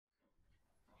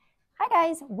Hi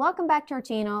guys, welcome back to our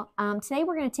channel. Today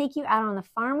we're going to take you out on the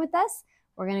farm with us.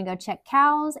 We're going to go check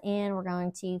cows and we're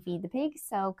going to feed the pigs,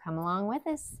 so come along with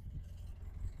us.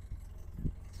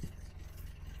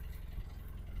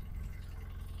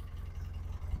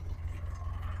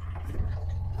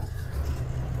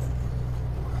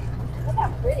 Look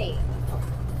how pretty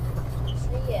the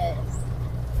tree is.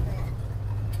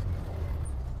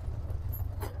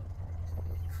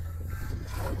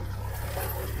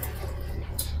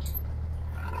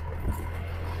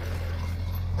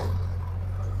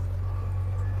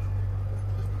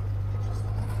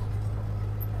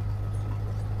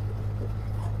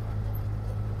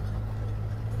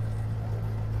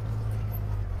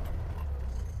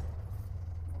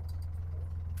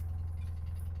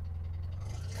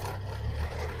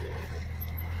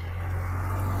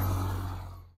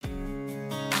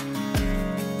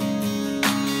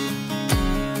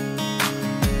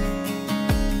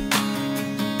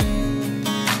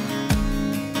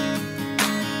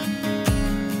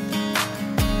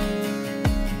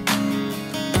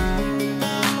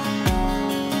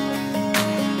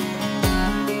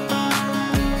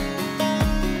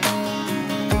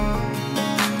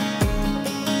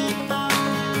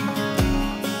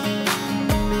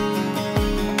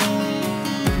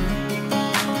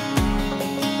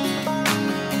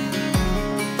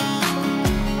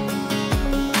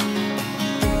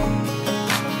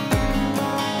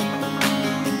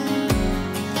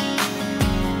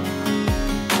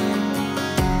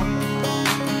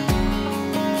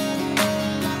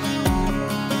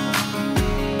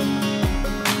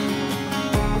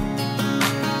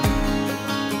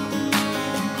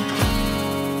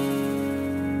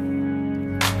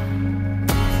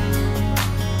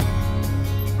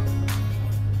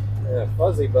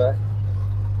 Fuzzy butt.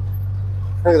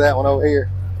 Look at that one over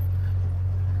here.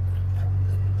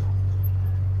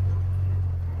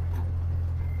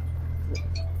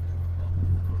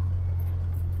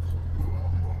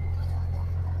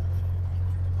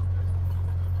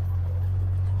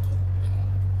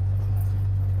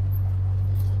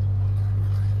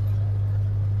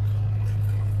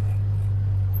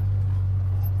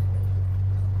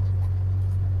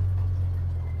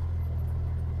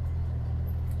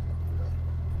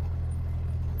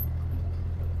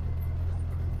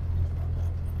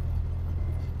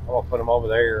 I'm gonna put them over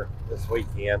there this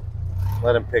weekend.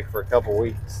 Let them pick for a couple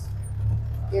weeks.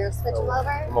 You're going to switch them over?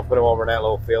 I'm gonna put them over in that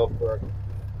little field for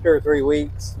 2 or 3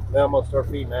 weeks. Then I'm gonna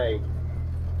start feeding hay.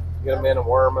 Get them in and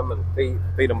worm them and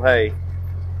feed them hay.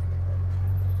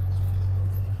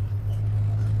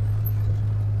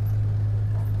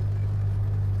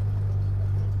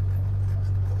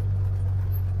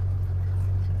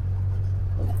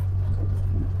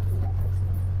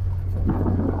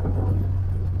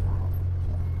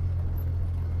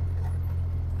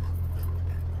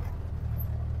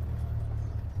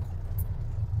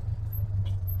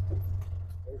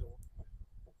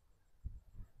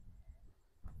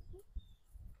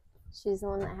 She's the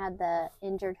one that had the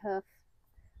injured hoof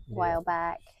a while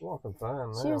back. She's walking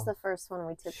fine now. She was the first one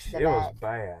we took to the vet. It was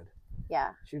bad.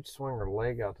 Yeah. She'd swing her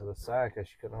leg out to the side because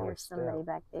she couldn't hardly There's step. somebody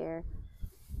back there.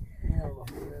 I don't know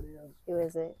who that is. Who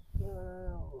is it? I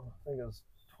think it was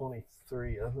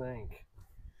 23, I think.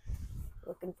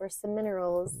 Looking for some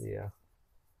minerals. Yeah.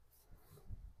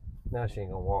 Now she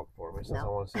ain't gonna walk for me since I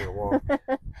No. want to see her walk.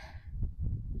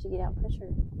 Did you get out and push her?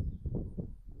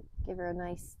 Give her a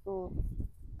nice little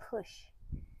push.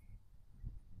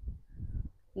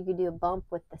 You could do a bump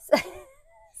with the side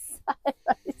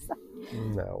by side.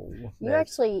 No. You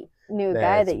actually knew a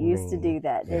guy that used to do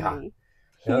that, didn't he?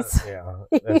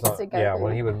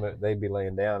 When he would, they'd be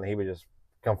laying down, and he would just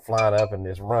come flying up and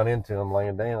just run into him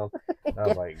laying down. I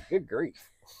was like, good grief.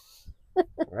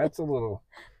 That's a little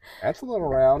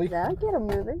rowdy. That'll get him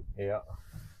moving. Yeah.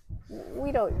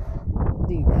 We don't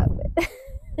do that, but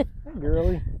Hey,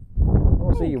 girlie. I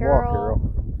want to see you walk,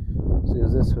 girl. See,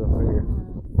 is this hoof here?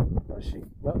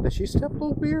 Did she step a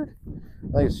little weird?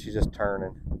 I think she's just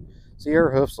turning. See,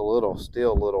 her hoof's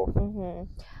still a little. Mm-hmm.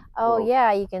 Oh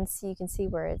yeah, you can see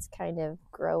where it's kind of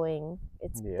growing.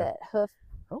 It's that hoof.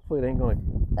 Hopefully, it ain't gonna.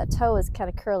 That toe is kind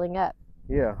of curling up.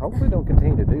 Yeah, hopefully, don't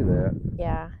continue to do that.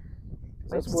 Yeah.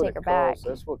 That's what take her back.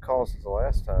 That's what caused it the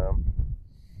last time.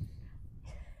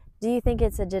 Do you think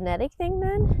it's a genetic thing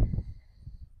then?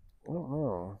 I don't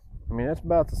know. I mean, that's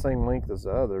about the same length as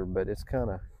the other, but it's kind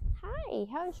of. Hi,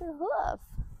 how's your hoof?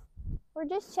 We're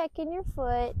just checking your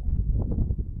foot.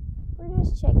 We're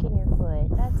just checking your foot,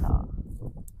 that's all.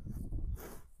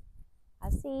 I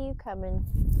see you coming.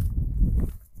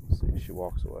 Let's see if she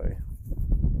walks away.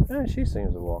 She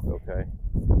seems to walk okay.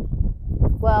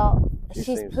 Well,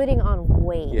 She's putting on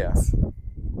weight. Yeah.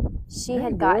 She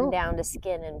had gotten down to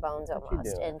skin and bones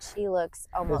almost, and she looks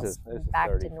almost this is back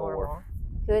 34. to normal.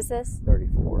 Who is this?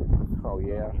 34. Oh,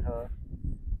 yeah, huh?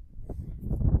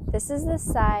 This is the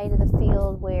side of the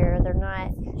field where they're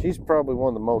not... She's probably one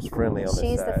of the most friendly on this side.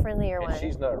 She's the friendlier and one.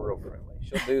 She's not real friendly.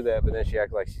 She'll do that, but then she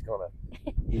acts like she's going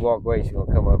to... You walk away, she's going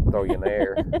to come up and throw you in the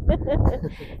air.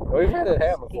 We've had it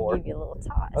happen before. Give you a little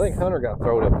toss. I think Hunter got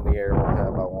thrown up in the air one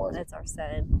time by one. That's our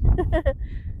son.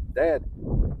 Dad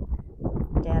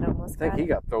Almost I think he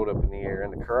got thrown up in the air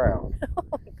in the corral. Oh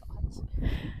my gosh.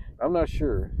 I'm not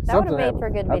sure. That would have made for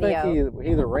a good video. I think he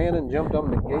either ran and jumped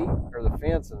on the gate or the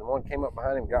fence, and the one came up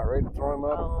behind him and got ready to throw him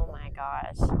up. Oh my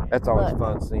gosh. That's always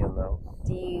fun seeing, though.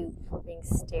 We're being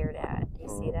stared at. Do you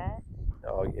see that?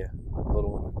 Oh, yeah.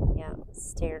 Little one. Yeah,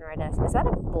 staring right at us. Is that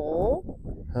a bull?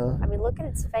 Huh? I mean, look at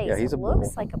its face. Yeah, he's a bull. It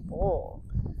looks like a bull.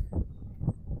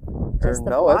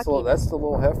 No, that's the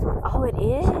little heifer. Oh, it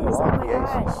is. Oh my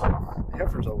gosh. The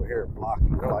heifers over here are blocky.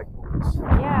 They're like bulls.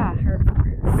 Yeah, her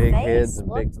big face heads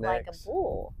and big necks. like a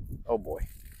bull. Oh boy.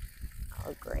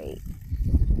 Oh great.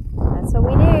 That's what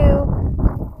we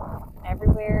do.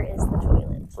 Everywhere is the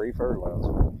toilet. Free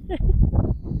fertilizer.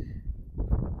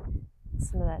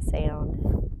 Some of that sound.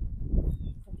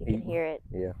 If you can hear it.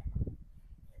 Yeah.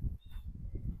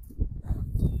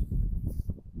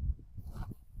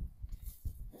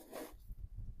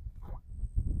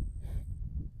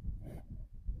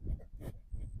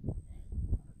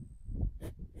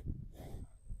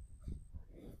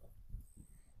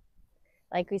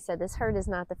 Like we said, this herd is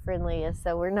not the friendliest,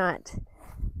 so we're not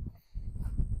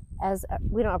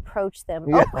we don't approach them.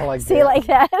 Yeah, oh, like see, that. like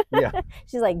that. Yeah.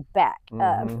 She's like back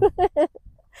up.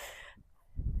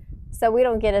 So we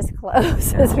don't get as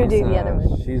close as we do the other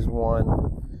one. She's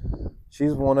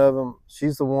one of them.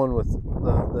 She's the one with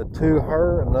the two,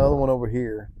 her, and the other one over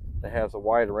here that has a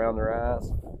white around their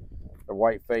eyes, a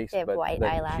white face. They have white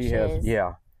eyelashes. She has,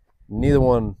 yeah. Neither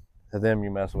one of them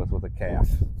you mess with a calf.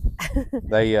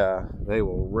 They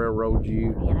will railroad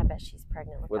you. Man, I bet she's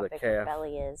pregnant. Look with how a big calf. her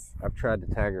belly is. I've tried to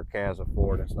tag her calves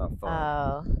before, and it's not fun.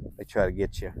 Oh. They try to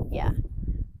get you. Yeah.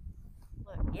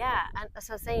 Look, yeah.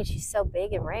 So I'm saying she's so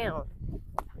big and round.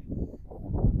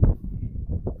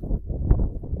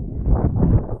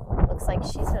 Looks like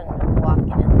she's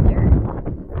walking in the dirt.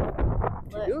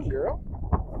 What you doing, girl?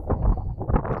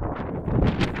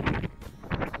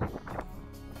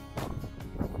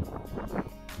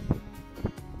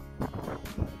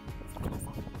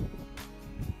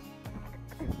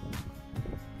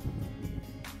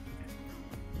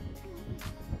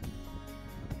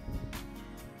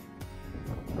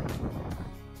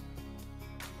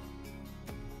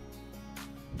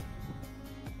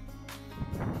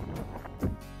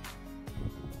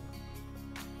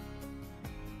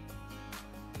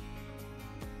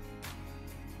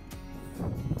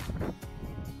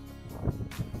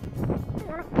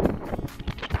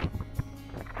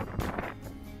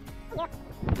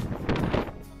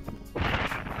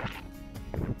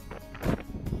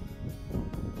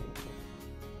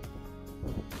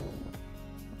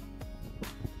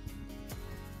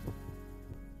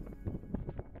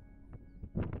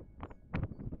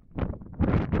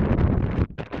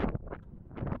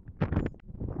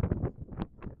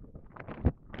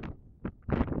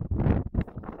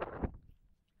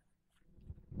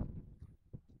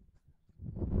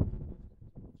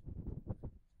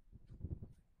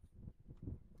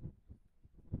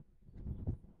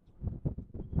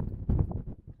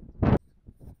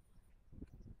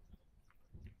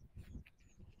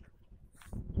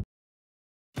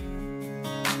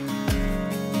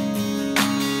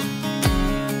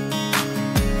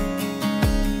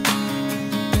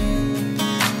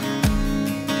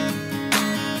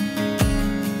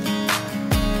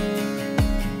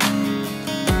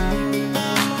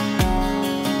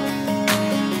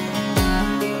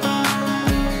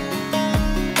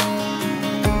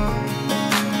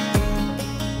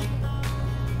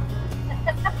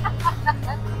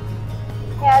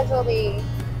 Casualty.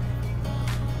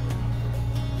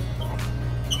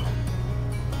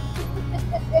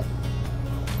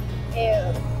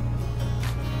 Ew.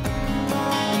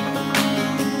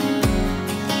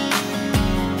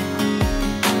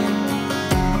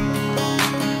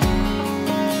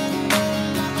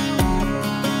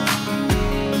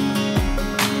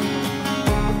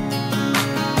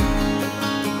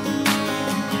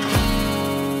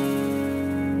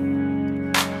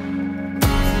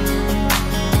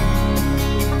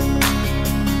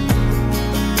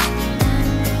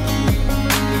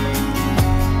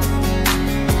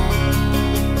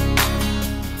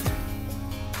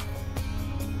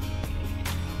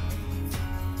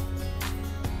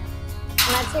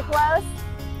 too close?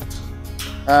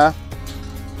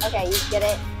 Okay, you get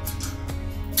it.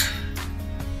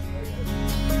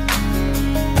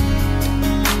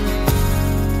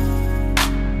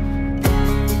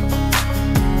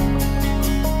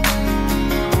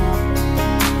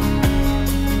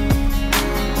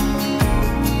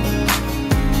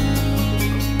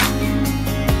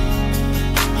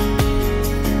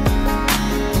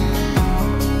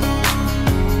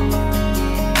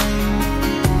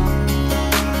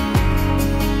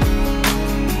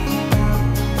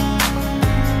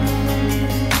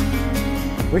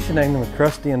 We should name them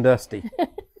Krusty and Dusty.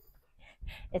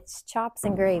 It's chops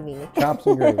and gravy. Chops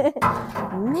and gravy.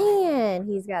 Man,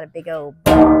 he's got a big old.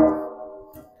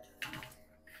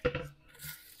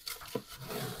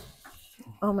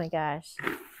 Oh my gosh.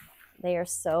 They are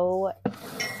so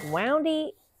wound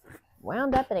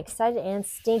up and excited and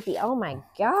stinky. Oh my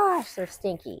gosh, they're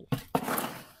stinky.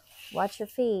 Watch your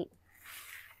feet.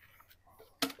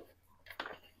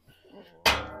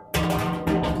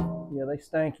 Yeah, they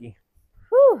stanky.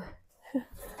 Whew.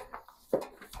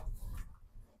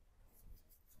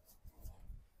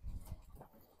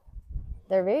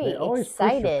 They're very They always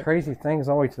excited. push crazy things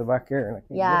all the way to the back there. And I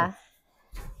can't Yeah.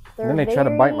 And then they try to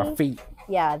bite my feet.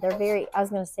 Yeah, they're very, I was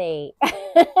going to say.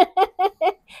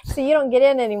 So you don't get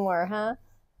in anymore, huh?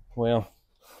 Well.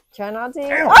 Try not to.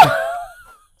 Ow!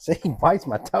 See, he bites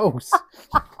my toes.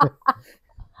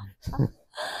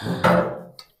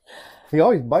 He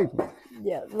always bites me.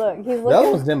 Yeah, look, he's looking. The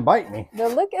other ones didn't bite me. They're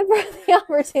looking for the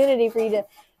opportunity for you to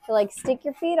like stick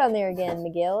your feet on there again,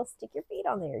 Miguel. Stick your feet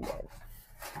on there again.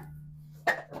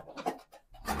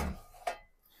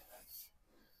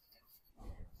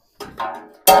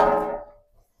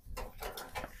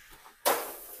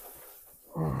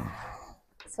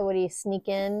 So what do you sneak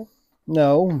in?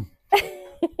 No.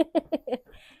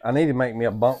 I need to make me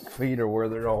a bunk feeder where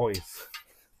they're always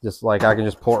just like I can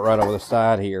just pour it right over the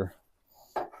side here.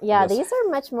 Yeah, these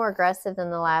are much more aggressive than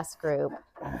the last group.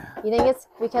 You think it's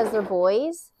because they're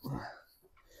boys?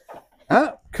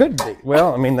 Could be.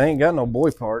 Well, I mean, they ain't got no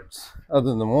boy parts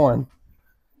other than one.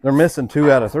 They're missing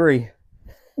 2 out of 3.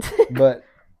 But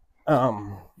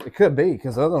it could be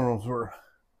because other ones were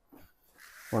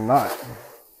not.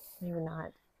 They were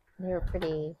not. They were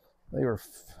pretty. They were.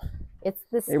 This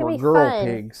They is gonna were be girl fun.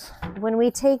 pigs. When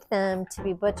we take them to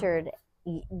be butchered,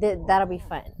 that'll be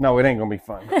fun. No, it ain't gonna be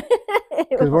fun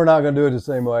because we're not gonna do it the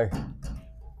same way.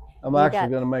 I'm actually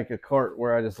gonna make a cart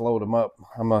where I just load them up.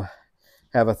 I'm gonna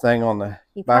have a thing on the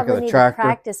back of the tractor. To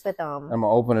practice with them. I'm gonna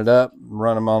open it up,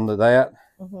 run them onto that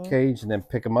cage, and then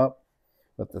pick them up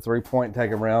with the 3-point.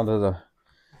 Take them around to the.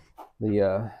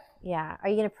 Yeah. Are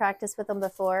you gonna practice with them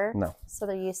before? No. So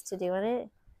they're used to doing it.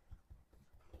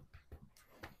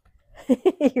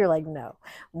 You're like, no.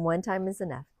 One time is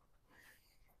enough.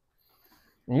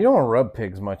 You don't want to rub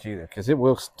pigs much either because it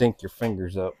will stink your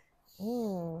fingers up.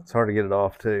 It's hard to get it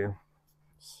off too.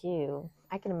 Shoo.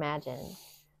 I can imagine.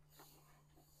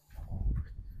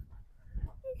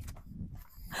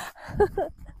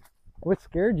 What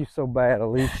scared you so bad,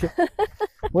 Alicia?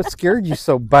 What scared you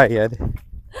so bad?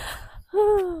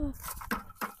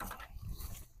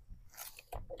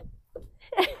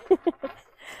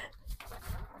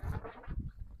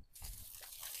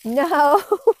 No.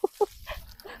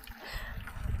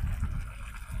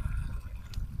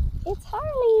 It's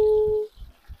Harley.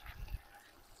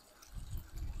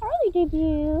 Harley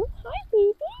debut. Hi,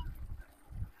 baby.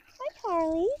 Hi,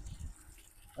 Harley.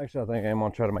 Actually, I think I'm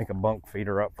gonna try to make a bunk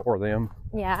feeder up for them.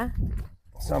 Yeah.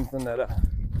 Something that I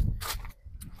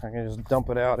can just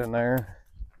dump it out in there.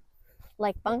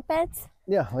 Like bunk beds?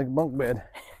 Yeah, like a bunk bed.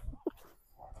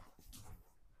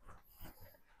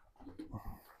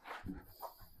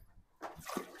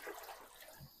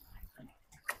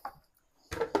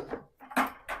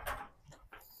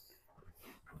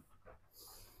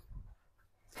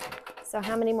 So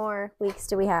how many more weeks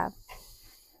do we have?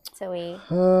 So we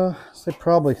say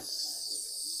probably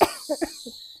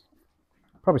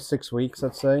 6 weeks,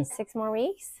 I'd say. 6 more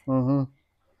weeks? Mm-hmm. All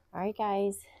right,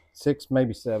 guys. 6,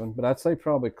 maybe 7, but I'd say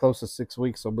probably close to 6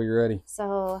 weeks they'll be ready.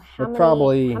 So how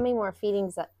many more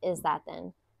feedings is that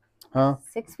then? Huh?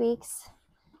 6 weeks,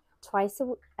 twice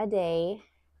a day.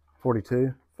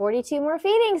 42. 42 more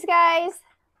feedings, guys.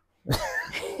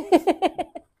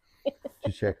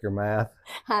 Did you check your math?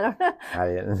 I don't know. I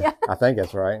didn't. Yeah. I think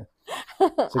that's right.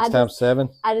 6 times 7?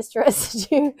 I just trusted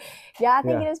you. Yeah, I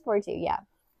think it is 42. Yeah.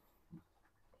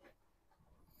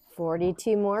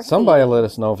 42 more. Somebody let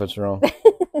us know if it's wrong.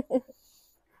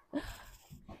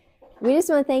 We just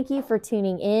want to thank you for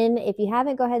tuning in. If you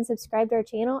haven't, go ahead and subscribe to our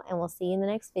channel, and we'll see you in the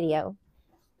next video.